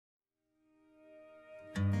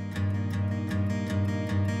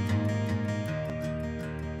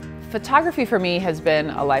Photography for me has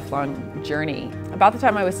been a lifelong journey. About the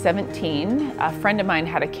time I was 17, a friend of mine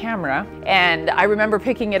had a camera, and I remember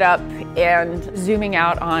picking it up and zooming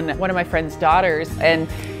out on one of my friend's daughters, and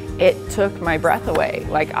it took my breath away.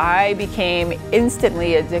 Like, I became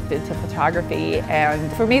instantly addicted to photography, and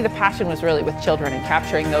for me the passion was really with children and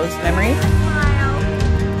capturing those memories.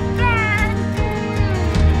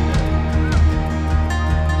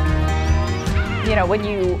 You know, when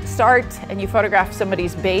you start and you photograph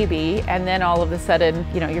somebody's baby, and then all of a sudden,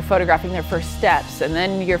 you know, you're photographing their first steps, and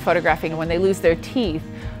then you're photographing when they lose their teeth,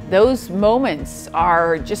 those moments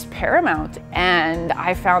are just paramount. And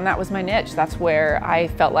I found that was my niche. That's where I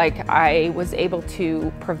felt like I was able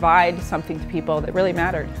to provide something to people that really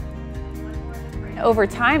mattered. Over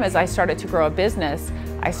time, as I started to grow a business,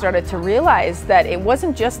 I started to realize that it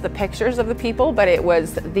wasn't just the pictures of the people, but it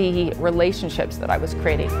was the relationships that I was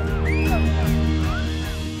creating.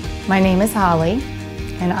 My name is Holly,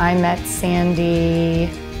 and I met Sandy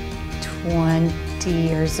 20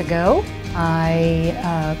 years ago.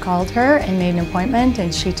 I called her and made an appointment,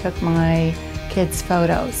 and she took my kids'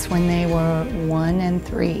 photos when they were 1 and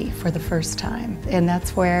 3 for the first time. And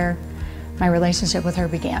that's where my relationship with her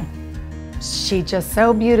began. She just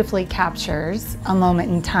so beautifully captures a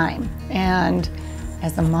moment in time. And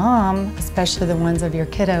as a mom, especially the ones of your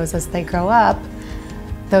kiddos as they grow up,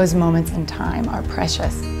 those moments in time are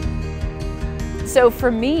precious. So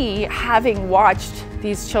for me, having watched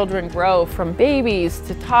these children grow from babies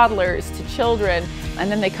to toddlers to children,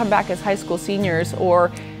 and then they come back as high school seniors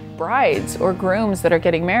or brides or grooms that are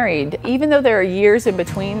getting married, even though there are years in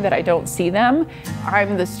between that I don't see them,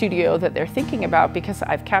 I'm the studio that they're thinking about because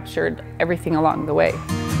I've captured everything along the way.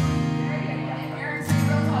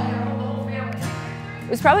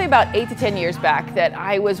 It was probably about 8 to 10 years back that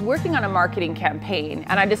I was working on a marketing campaign,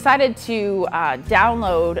 and I decided to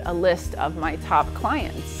download a list of my top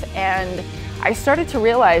clients. And I started to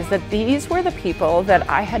realize that these were the people that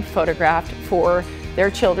I had photographed for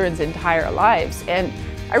their children's entire lives. And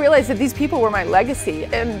I realized that these people were my legacy.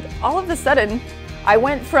 And all of a sudden, I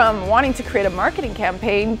went from wanting to create a marketing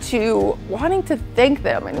campaign to wanting to thank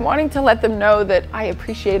them and wanting to let them know that I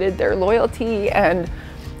appreciated their loyalty and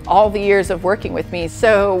all the years of working with me.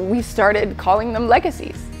 So we started calling them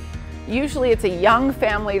legacies. Usually it's a young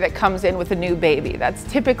family that comes in with a new baby. That's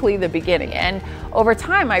typically the beginning. And over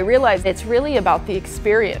time I realized it's really about the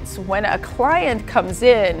experience. When a client comes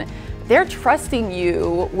in, they're trusting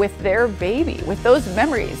you with their baby, with those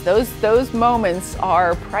memories. Those moments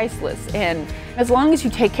are priceless. And as long as you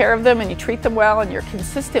take care of them and you treat them well and you're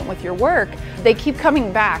consistent with your work, they keep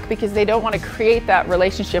coming back because they don't want to create that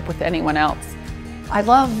relationship with anyone else. I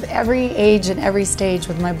love every age and every stage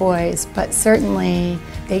with my boys, but certainly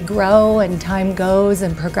they grow and time goes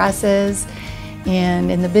and progresses, and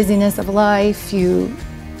in the busyness of life you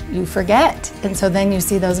forget, and so then you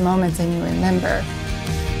see those moments and you remember.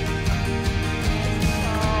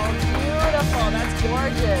 Oh, beautiful, that's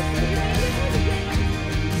gorgeous.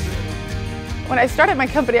 When I started my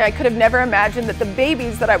company, I could have never imagined that the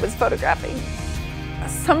babies that I was photographing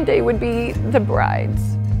someday would be the brides.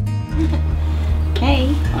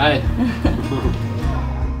 Hey. Hi.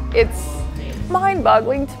 It's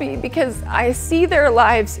mind-boggling to me because I see their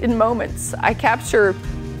lives in moments. I capture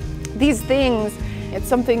these things. It's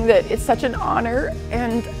something that it's such an honor,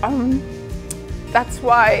 and that's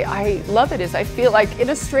why I love it. Is I feel like,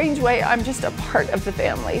 in a strange way, I'm just a part of the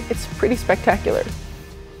family. It's pretty spectacular.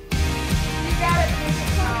 You got it.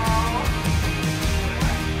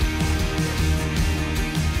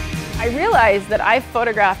 I realized that I've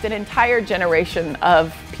photographed an entire generation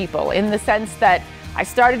of people, in the sense that I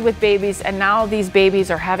started with babies and now these babies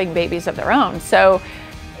are having babies of their own. So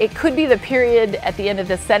it could be the period at the end of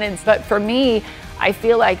the sentence, but for me, I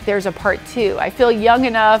feel like there's a part 2. I feel young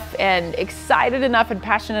enough and excited enough and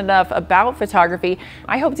passionate enough about photography.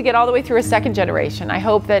 I hope to get all the way through a 2nd generation. I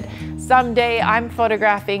hope that someday I'm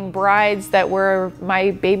photographing brides that were my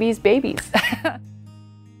baby's babies.